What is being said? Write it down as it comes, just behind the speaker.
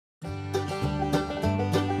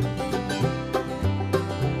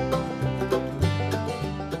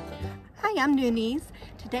I'm Noonies.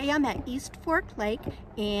 Today I'm at East Fork Lake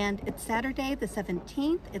and it's Saturday the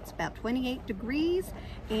 17th. It's about 28 degrees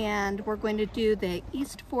and we're going to do the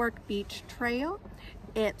East Fork Beach Trail.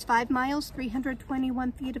 It's 5 miles,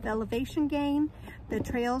 321 feet of elevation gain. The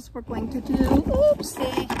trails we're going to do,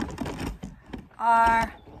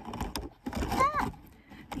 are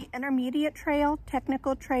the Intermediate Trail,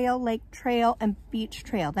 Technical Trail, Lake Trail, and Beach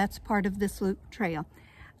Trail. That's part of this loop trail.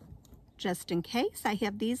 Just in case, I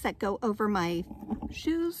have these that go over my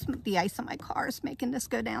shoes. The ice on my car is making this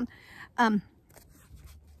go down.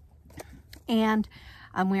 And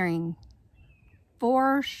I'm wearing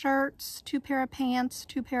 4 shirts, 2 pair of pants,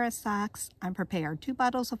 2 pair of socks. I'm prepared. 2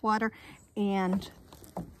 bottles of water and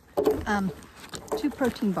 2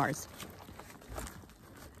 protein bars.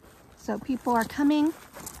 So people are coming.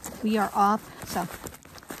 We are off. So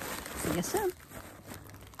see you soon.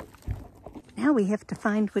 Now we have to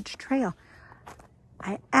find which trail.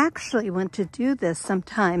 I actually want to do this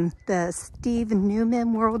sometime, the Steve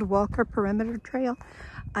Newman World Walker Perimeter Trail.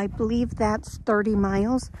 I believe that's 30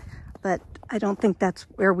 miles, but I don't think that's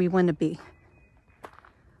where we want to be.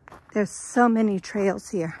 There's so many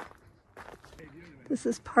trails here. This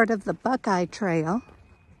is part of the Buckeye Trail.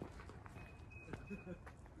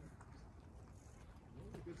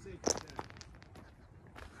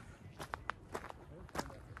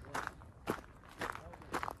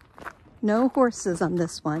 No horses on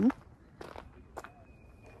this one.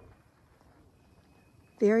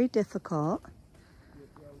 Very difficult.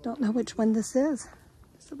 Don't know which one this is.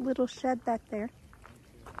 There's a little shed back there.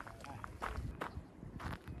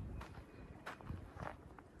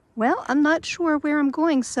 Well, I'm not sure where I'm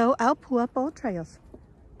going, so I'll pull up all trails.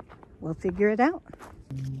 We'll figure it out.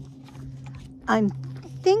 I'm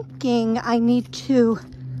thinking I need to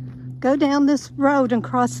go down this road and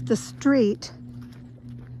cross the street,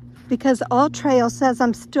 because All Trail says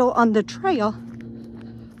I'm still on the trail.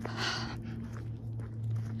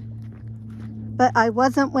 But I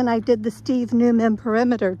wasn't when I did the Steve Newman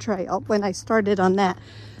Perimeter Trail, when I started on that.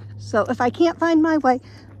 So if I can't find my way,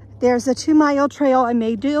 there's a 2-mile trail I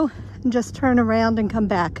may do and just turn around and come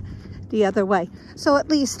back the other way. So at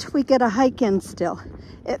least we get a hike in still.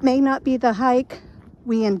 It may not be the hike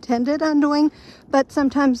we intended on doing, but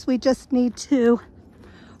sometimes we just need to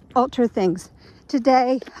alter things.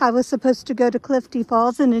 Today, I was supposed to go to Clifty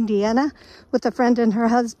Falls in Indiana with a friend and her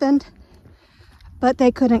husband, but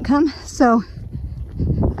they couldn't come, so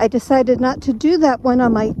I decided not to do that one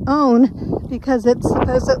on my own because it's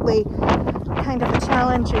supposedly kind of a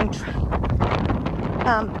challenging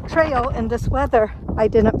trail in this weather. I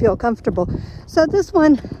didn't feel comfortable. So this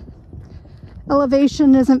one,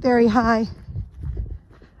 elevation isn't very high.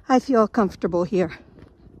 I feel comfortable here.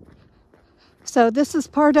 So this is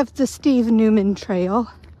part of the Steve Newman Trail.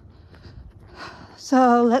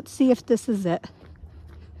 So let's see if this is it.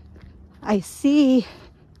 I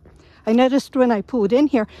noticed when I pulled in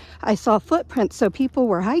here, I saw footprints, so people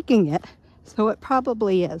were hiking it. So it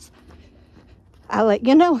probably is. I'll let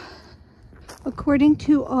you know. According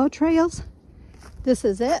to All Trails, this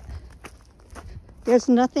is it. There's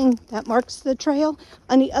nothing that marks the trail.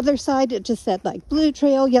 On the other side, it just said like blue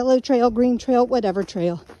trail, yellow trail, green trail, whatever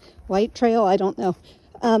trail. White trail, I don't know.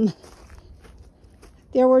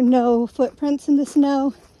 There were no footprints in the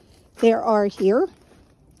snow. There are here.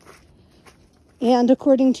 And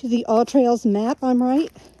according to the All Trails map, I'm right.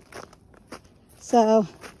 So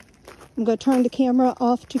I'm going to turn the camera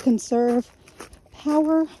off to conserve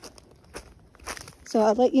power. So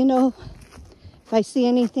I'll let you know if I see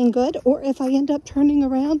anything good or if I end up turning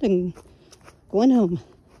around and going home.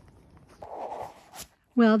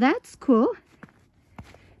 Well, that's cool.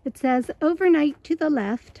 It says overnight to the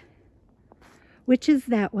left, which is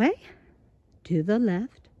that way, to the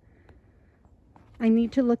left. I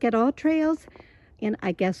need to look at All Trails, and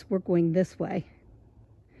I guess we're going this way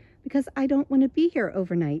because I don't want to be here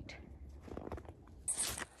overnight.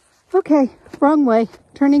 Okay, wrong way,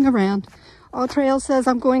 turning around. All Trails says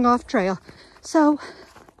I'm going off trail. So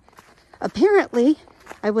apparently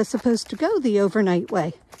I was supposed to go the overnight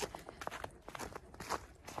way.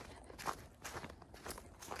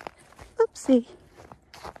 Oopsie.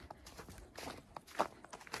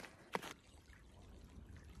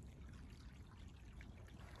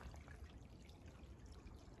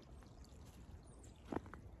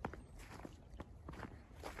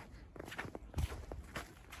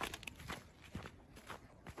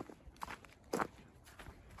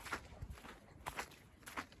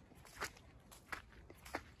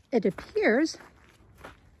 It appears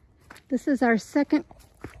this is our second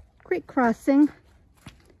creek crossing.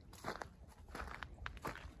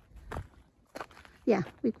 Yeah,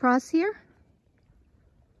 we cross here.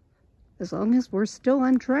 as long as we're still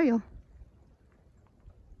on trail.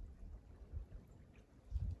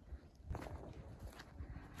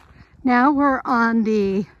 Now we're on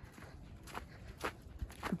the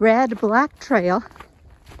red-black trail.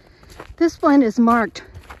 This one is marked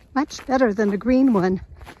much better than the green one.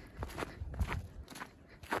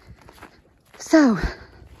 So,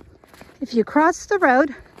 if you cross the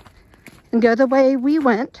road and go the way we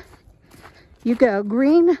went, you go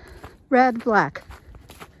green, red, black.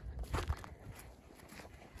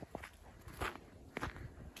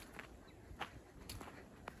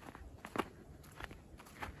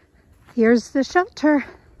 Here's the shelter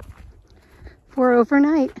for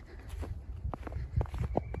overnight.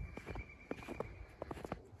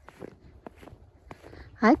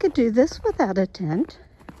 I could do this without a tent.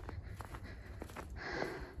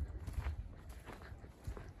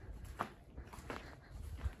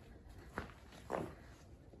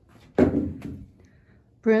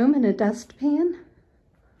 Broom and a dustpan?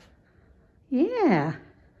 Yeah.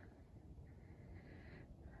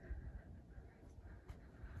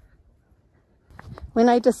 When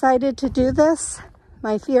I decided to do this,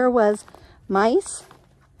 my fear was mice.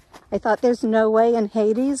 I thought there's no way in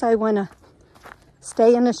Hades I want to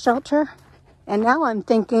stay in a shelter. And now I'm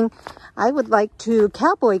thinking I would like to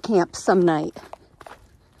cowboy camp some night.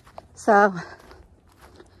 So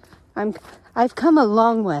I've come a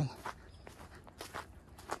long way.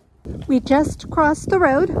 We just crossed the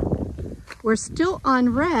road. We're still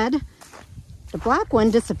on red. The black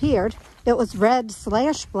one disappeared. It was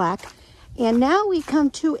red/black. And now we come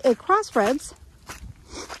to a crossroads.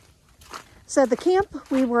 So the camp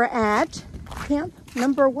we were at, camp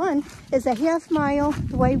number 1, is a half mile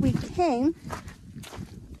the way we came.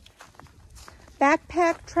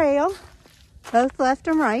 Backpack trail, both left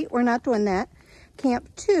and right. We're not doing that. Camp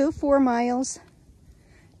 2, 4 miles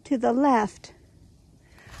to the left.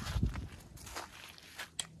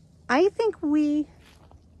 I think we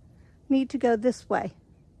need to go this way.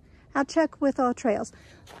 I'll check with all trails.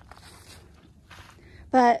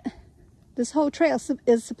 But this whole trail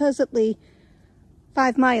is supposedly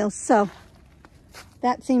 5 miles, so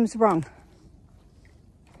that seems wrong.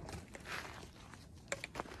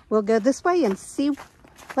 We'll go this way and see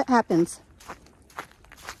what happens.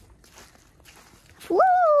 Woo!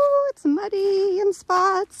 It's muddy in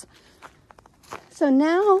spots. So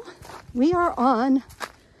now we are on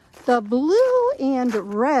the blue and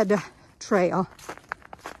red trail.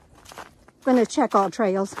 I'm going to check all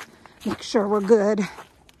trails, make sure we're good.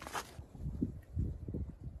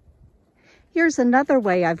 Here's another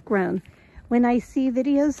way I've grown. When I see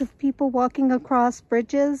videos of people walking across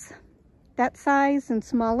bridges that size and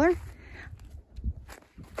smaller,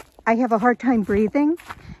 I have a hard time breathing,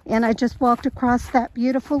 and I just walked across that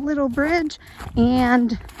beautiful little bridge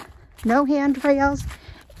and no handrails,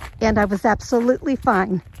 and I was absolutely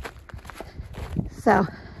fine. So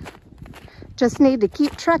just need to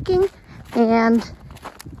keep trekking and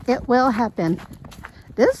it will happen.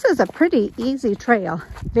 This is a pretty easy trail,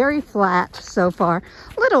 very flat so far,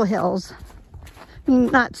 little hills. I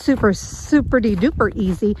mean, not super duper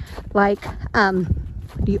easy like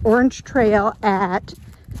the Orange Trail at,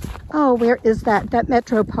 oh, where is that? That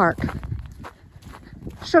Metro Park,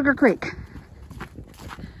 Sugar Creek.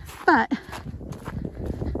 But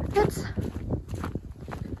it's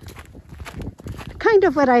kind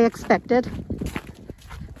of what I expected.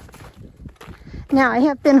 Now, I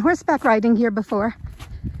have been horseback riding here before,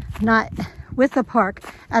 not with the park,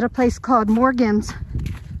 at a place called Morgan's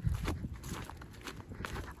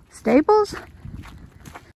Stables.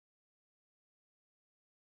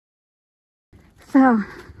 So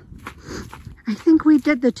I think we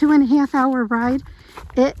did the 2.5 hour ride.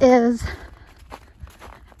 It is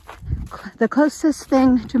the closest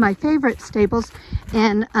thing to my favorite stables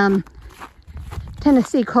in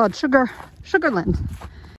Tennessee called Sugarland.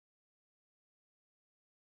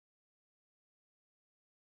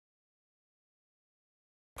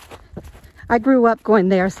 I grew up going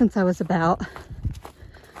there since I was about,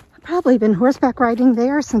 I've probably been horseback riding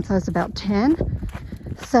there since I was about 10.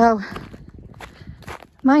 So,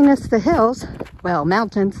 minus the hills, well,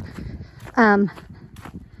 mountains,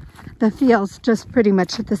 the field's just pretty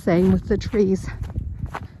much the same with the trees.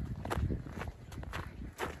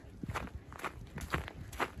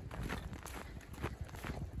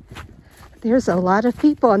 There's a lot of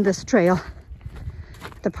people on this trail.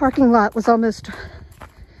 The parking lot was almost,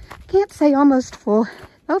 can't say almost full,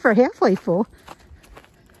 over halfway full.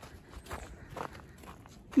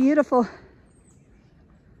 Beautiful.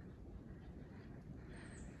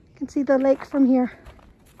 You can see the lake from here.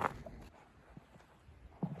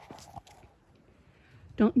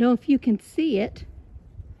 Don't know if you can see it.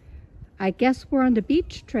 I guess we're on the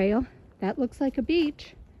beach trail. That looks like a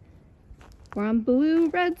beach. We're on blue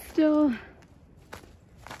red still.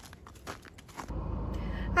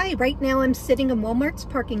 Hi, right now I'm sitting in Walmart's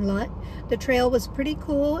parking lot. The trail was pretty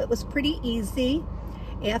cool. It was pretty easy.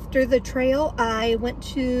 After the trail, I went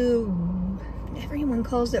to, everyone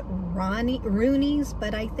calls it Rooney's,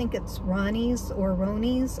 but I think it's Ronnie's or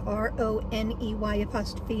Ronies,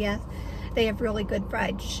 R-O-N-E-Y''S. They have really good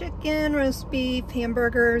fried chicken, roast beef,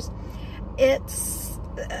 hamburgers. It's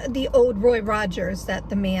the old Roy Rogers that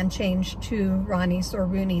the man changed to Ronnie's or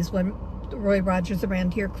Rooney's when Roy Rogers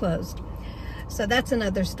around here closed. So that's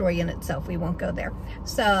another story in itself. We won't go there.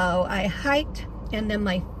 So I hiked and then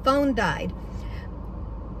my phone died.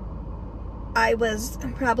 I was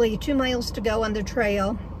probably 2 miles to go on the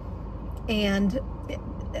trail and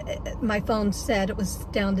my phone said it was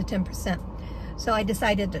down to 10%. So I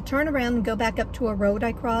decided to turn around and go back up to a road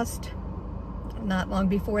I crossed not long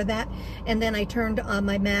before that. And then I turned on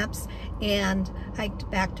my maps and hiked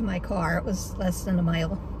back to my car. It was less than a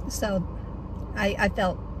mile. So I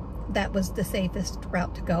felt that was the safest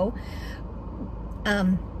route to go.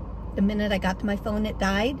 The minute I got to my phone, it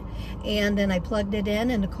died, and then I plugged it in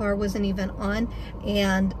and the car wasn't even on,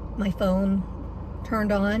 and my phone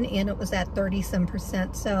turned on and it was at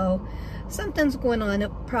 30-some%. So something's going on. It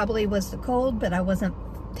probably was the cold, but I wasn't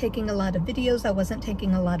taking a lot of videos. I wasn't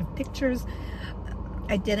taking a lot of pictures.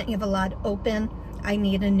 I didn't have a lot open. I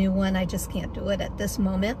need a new one. I just can't do it at this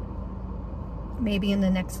moment. Maybe in the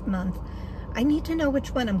next month. I need to know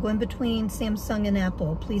which one. I'm going between Samsung and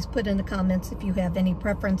Apple. Please put in the comments if you have any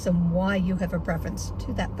preference and why you have a preference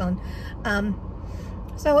to that phone.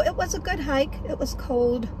 So it was a good hike. It was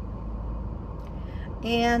cold.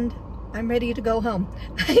 And I'm ready to go home.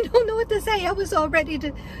 I don't know what to say. I was all ready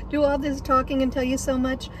to do all this talking and tell you so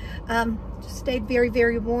much. Just stayed very,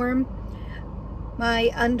 very warm.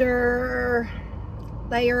 My under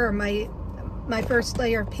layer, or my first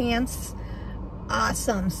layer of pants,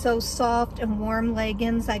 awesome. So soft and warm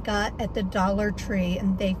leggings I got at the Dollar Tree,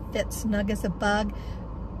 and they fit snug as a bug.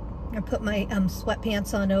 I put my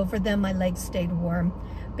sweatpants on over them. My legs stayed warm.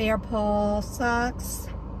 Bear paw socks.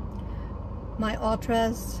 My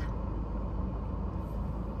Ultras.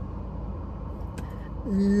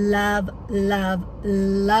 Love, love,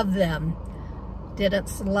 love them. Didn't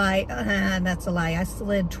slide. That's a lie. I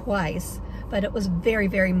slid twice, but it was very,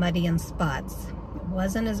 very muddy in spots. It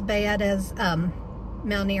wasn't as bad as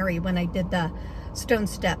Mount Airy when I did the Stone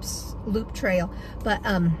Steps loop trail, but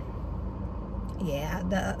yeah,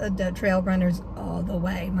 the trail runners all the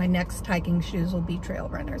way. My next hiking shoes will be trail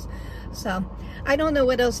runners. So I don't know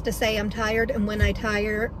what else to say. I'm tired, and when I'm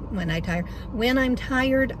tired,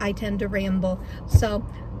 I tend to ramble. So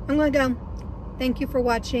I'm gonna go. Thank you for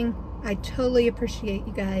watching. I totally appreciate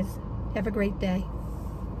you guys. Have a great day.